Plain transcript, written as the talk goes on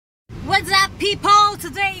What's up, people?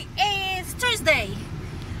 Today is Thursday.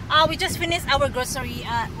 We just finished our grocery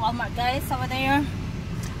at Walmart, guys, over there.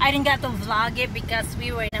 I didn't get to vlog it because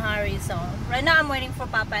we were in a hurry. So right now I'm waiting for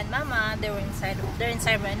Papa and Mama. They're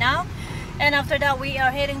inside right now. And after that we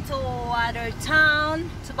are heading to other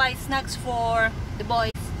town to buy snacks for the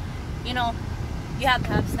boys. You know, you have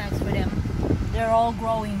to have snacks for them. They're all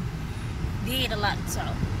growing. They eat a lot, so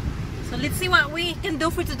let's see what we can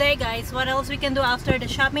do for today, guys. What else we can do after the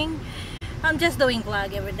shopping. I'm just doing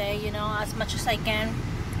vlog every day, you know, as much as I can.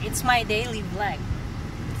 It's my daily vlog.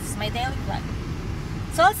 It's my daily vlog.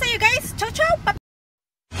 So I'll see you guys. Ciao, ciao. Bye.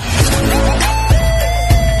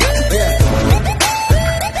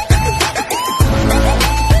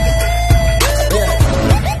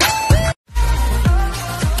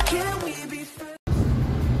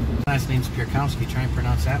 Last name's Pierkowski. Try and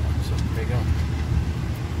pronounce that one. So there you go.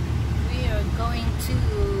 We are going to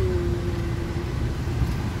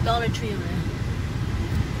Dollar Tree.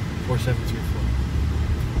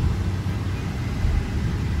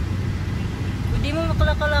 4734. Hindi mo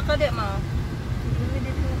makalaka-laka di, ma.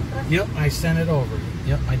 Yep, I sent it over.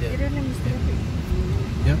 Yep, I did. Yep.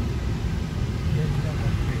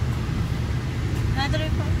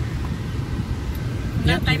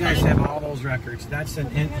 Yep, you guys have all those records. That's an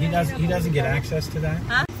he doesn't get access to that.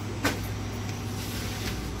 Huh?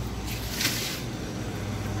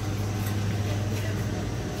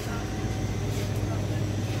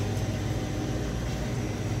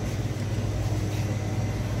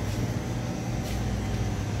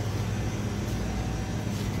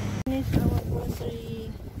 Finish our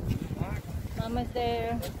grocery. Mama's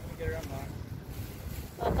there.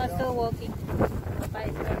 Papa's still walking. Papa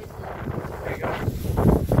is very slow. There you go.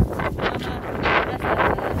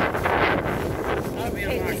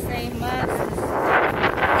 Take the same mask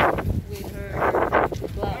with her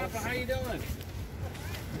gloves. Papa, how you doing?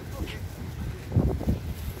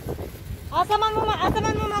 Asa man mo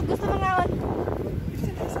gusto mo ngayon?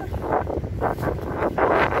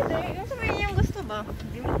 Gusto mo yung gusto ba?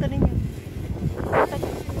 Hindi mo tanin yun.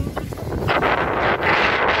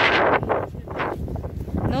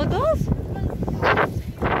 Noodles?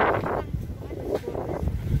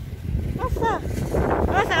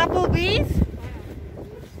 Asa Applebee's?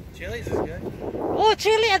 Chili's is good. Oh,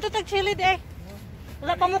 chili. Ato tag chili di.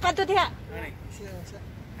 Wala pa mo kadto diha. Honey, I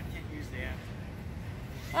can't use the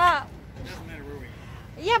app. It doesn't matter where we go.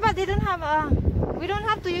 Yeah, but they don't have we don't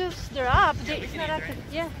have to use their app. It's not active.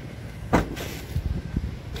 Yeah.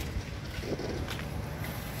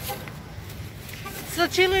 So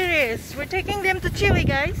Chile it is. We're taking them to Chile,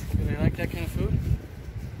 guys. Do they like that kind of food?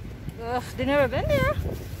 They've never been there.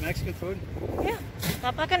 Mexican food? Yeah.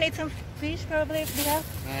 Papa can eat some fish probably if they have.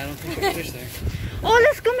 I don't think there's fish there. Oh,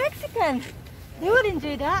 let's go Mexican. They would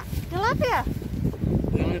enjoy that. Tilapia.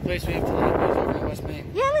 The only place we have tilapia is over in West Main.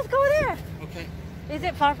 Yeah, let's go there. Okay. Is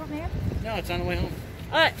it far from here? No, it's on the way home.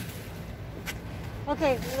 Alright.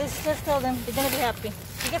 Okay, let's just tell them. They're gonna be happy.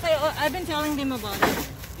 Because I've been telling them about it.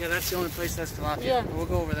 Yeah, that's the only place that's tilapia. Yeah. We'll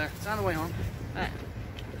go over there. It's on the way home. Alright.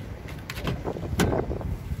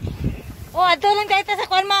 Oh, ato lang tayo sa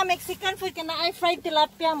kwan mga Mexican food kana ay fried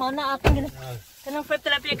tilapia mo na akong kanang fried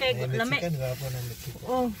tilapia kay lami.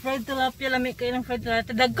 Oh, fried tilapia lami kay lang fried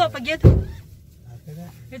tilapia. Dagko pag yun.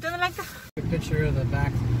 Ito na lang ta. A picture of the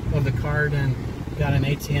back of the card and got an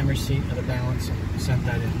ATM receipt of the balance and sent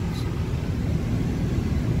that in.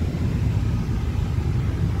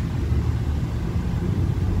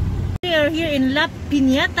 We are here in La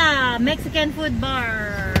Pinata Mexican food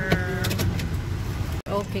bar.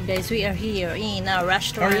 Okay, guys, we are here in a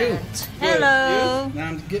restaurant. How are you? Hello. Good.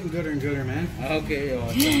 Now I'm getting gooder and gooder, man. Okay,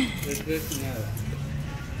 awesome.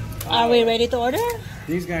 Are we ready to order?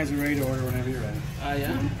 These guys are ready to order whenever you're ready.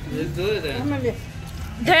 Yeah, let's do it then.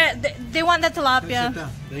 They want the tilapia.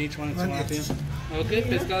 They each want a tilapia. Okay,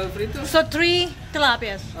 pescado frito. So 3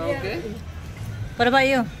 tilapias. Okay. What about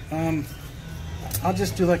you? I'll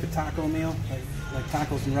just do like a taco meal, like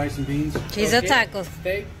tacos and rice and beans. She's a taco.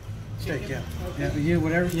 Steak. Steak, yeah. Yeah, you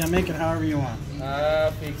whatever. Yeah, make it however you want. I'll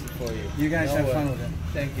fix it for you. You guys have fun with it.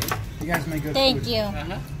 Thank you. You guys make good Thank food. you.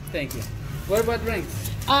 Thank you. What about drinks?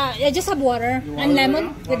 I just have water and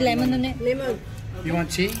lemon with lemon on it. Lemon. You want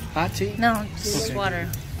tea? Hot tea? No, just water.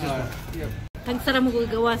 Yep. Tagsara mo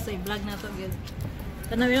gawa sa vlog na to, guys.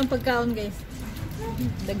 Tanaw yung pagkaon, guys.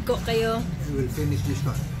 Dagko kayo. You will finish this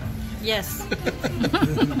one. Yes.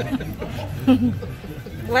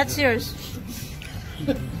 What's yours?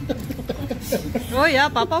 Oh yeah,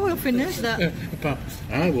 Papa will finish that. Papa,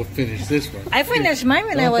 I will finish this one. I finished mine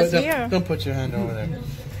when I was here. Don't put your hand over there.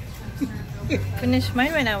 Finished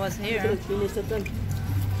mine when I was here.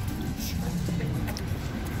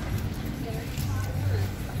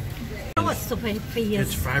 what's sopapillas?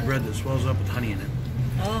 It's fried bread that swells up with honey in it.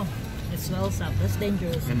 Oh, it swells up. That's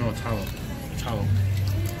dangerous. I know it's hollow. It's hollow.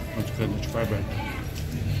 That's good. It's fried bread.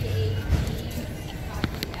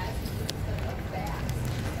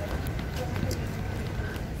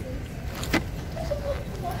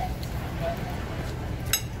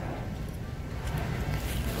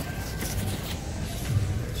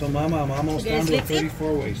 So, Mama, I'm almost down to a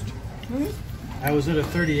 34 waist. I was at a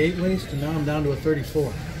 38 waist, and now I'm down to a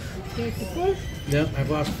 34. 34? Yep, I've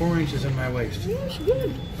lost 4 inches in my waist. Yes,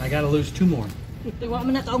 good. I got to lose 2 more.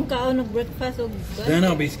 Breakfast. Then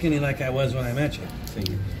I'll be skinny like I was when I met you.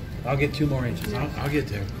 See, I'll get 2 more inches. I'll get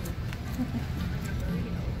there.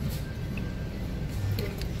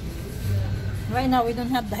 Right now, we don't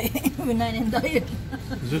have diet. We're not in diet.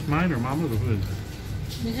 Is this mine or Mama's or whose?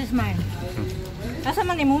 This is mine. Asa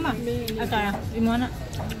man imo ma? Aka, imo na.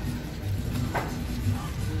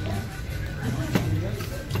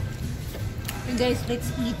 Okay, guys,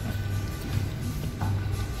 let's eat.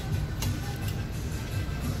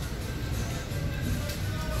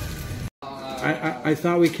 I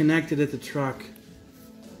thought we connected at the truck.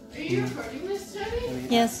 Are you recording this, Jenny?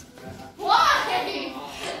 Yes. Why?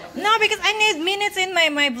 No, because I need minutes in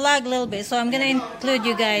my vlog a little bit, so I'm gonna include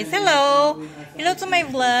you guys. Hello! Hello to my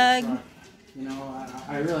vlog. You know,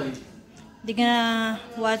 I really... They're gonna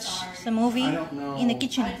watch some movie in the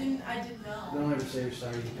kitchen. I didn't know. Don't ever say you're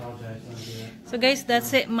sorry. You apologize. Don't do that. So guys,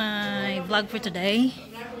 that's it, my vlog for today.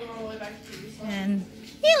 Never go all the way back to you. And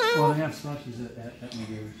Well, hello! they have slushies at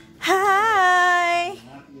McGee's. Hi!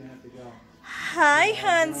 You have to go. Hi,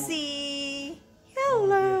 Hansi!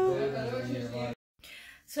 Hello!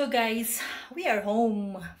 So guys, we are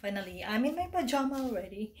home finally. I'm in my pajama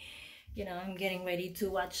already. You know, I'm getting ready to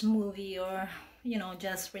watch a movie or, you know,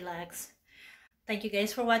 just relax. Thank you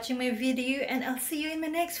guys for watching my video, and I'll see you in my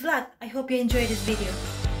next vlog. I hope you enjoyed this video.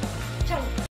 Ciao!